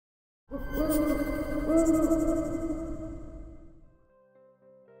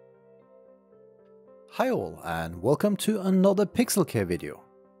Hi all, and welcome to another Pixelcave video.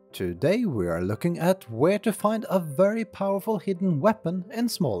 Today we are looking at where to find a very powerful hidden weapon in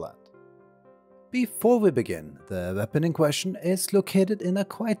Smalland. Before we begin, the weapon in question is located in a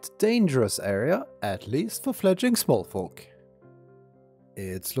quite dangerous area, at least for fledgling small folk.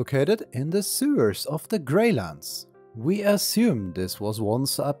 It's located in the sewers of the Greylands. We assume this was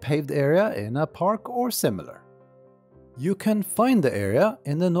once a paved area in a park or similar. You can find the area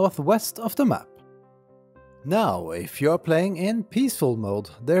in the northwest of the map. Now, if you're playing in peaceful mode,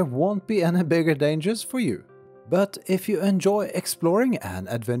 there won't be any bigger dangers for you. But if you enjoy exploring and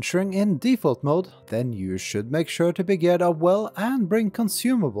adventuring in default mode, then you should make sure to be geared up well and bring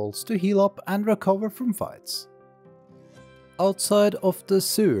consumables to heal up and recover from fights. Outside of the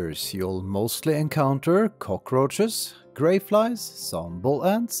sewers, you'll mostly encounter cockroaches, greyflies, some bull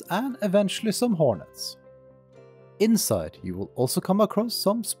ants, and eventually some hornets. Inside, you will also come across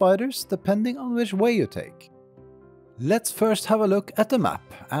some spiders depending on which way you take. Let's first have a look at the map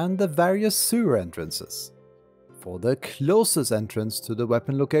and the various sewer entrances. For the closest entrance to the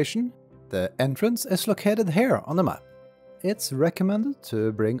weapon location, the entrance is located here on the map. It's recommended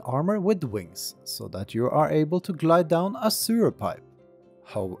to bring armor with wings, so that you are able to glide down a sewer pipe.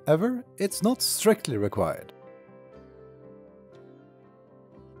 However, it's not strictly required.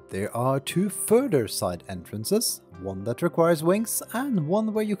 There are two further side entrances, one that requires wings and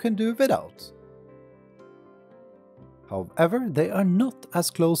one where you can do without. However, they are not as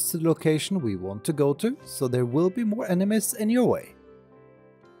close to the location we want to go to, so there will be more enemies in your way.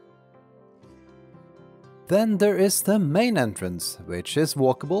 Then there is the main entrance, which is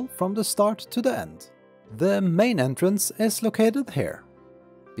walkable from the start to the end. The main entrance is located here.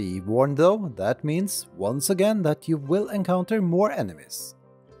 Be warned though, that means once again that you will encounter more enemies.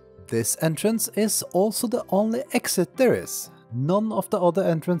 This entrance is also the only exit there is. None of the other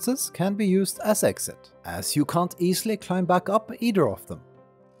entrances can be used as exit, as you can't easily climb back up either of them.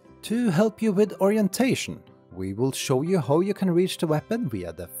 To help you with orientation, we will show you how you can reach the weapon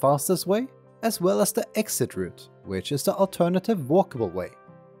via the fastest way, as well as the exit route, which is the alternative walkable way.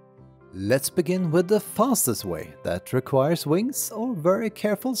 Let's begin with the fastest way that requires wings or very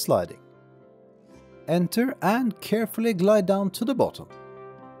careful sliding. Enter and carefully glide down to the bottom.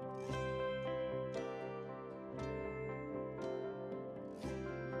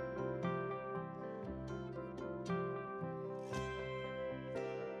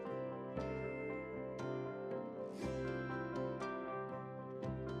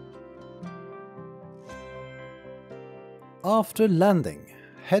 After landing,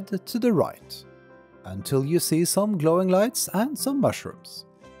 head to the right, until you see some glowing lights and some mushrooms.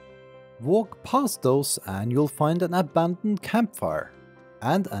 Walk past those and you'll find an abandoned campfire,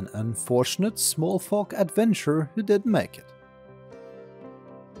 and an unfortunate small folk adventurer who didn't make it.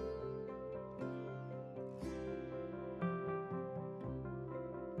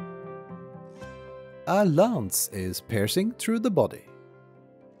 A lance is piercing through the body.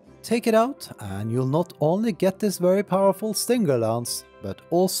 Take it out and you'll not only get this very powerful stinger lance, but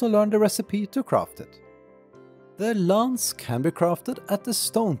also learn the recipe to craft it. The lance can be crafted at the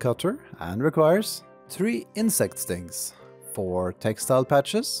stone cutter and requires 3 insect stings, 4 textile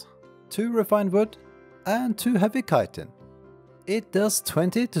patches, 2 refined wood, and 2 heavy chitin. It does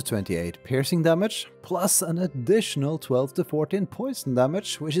 20 to 28 piercing damage, plus an additional 12 to 14 poison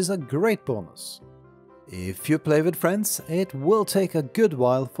damage, which is a great bonus. If you play with friends, it will take a good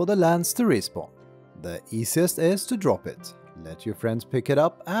while for the lance to respawn. The easiest is to drop it, let your friends pick it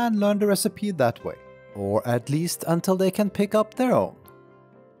up and learn the recipe that way, or at least until they can pick up their own.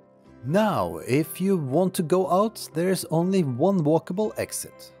 Now, if you want to go out, there is only one walkable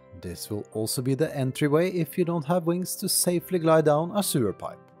exit. This will also be the entryway if you don't have wings to safely glide down a sewer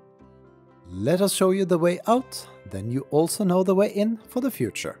pipe. Let us show you the way out, then you also know the way in for the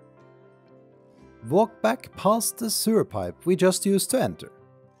future. Walk back past the sewer pipe we just used to enter.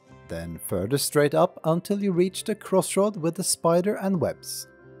 Then further straight up until you reach the crossroad with the spider and webs.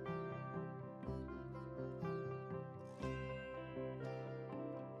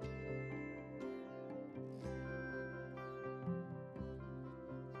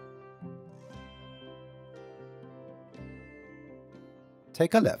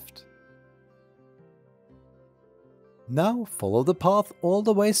 Take a left. Now follow the path all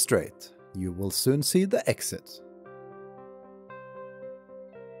the way straight. You will soon see the exit.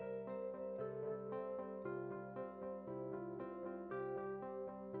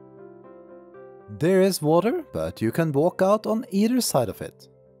 There is water, but you can walk out on either side of it.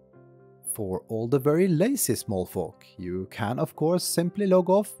 For all the very lazy small folk, you can of course simply log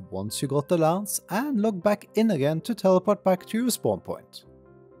off once you got the lance and log back in again to teleport back to your spawn point.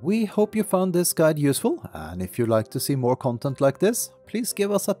 We hope you found this guide useful, and if you'd like to see more content like this, please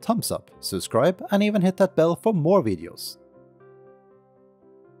give us a thumbs up, subscribe and even hit that bell for more videos.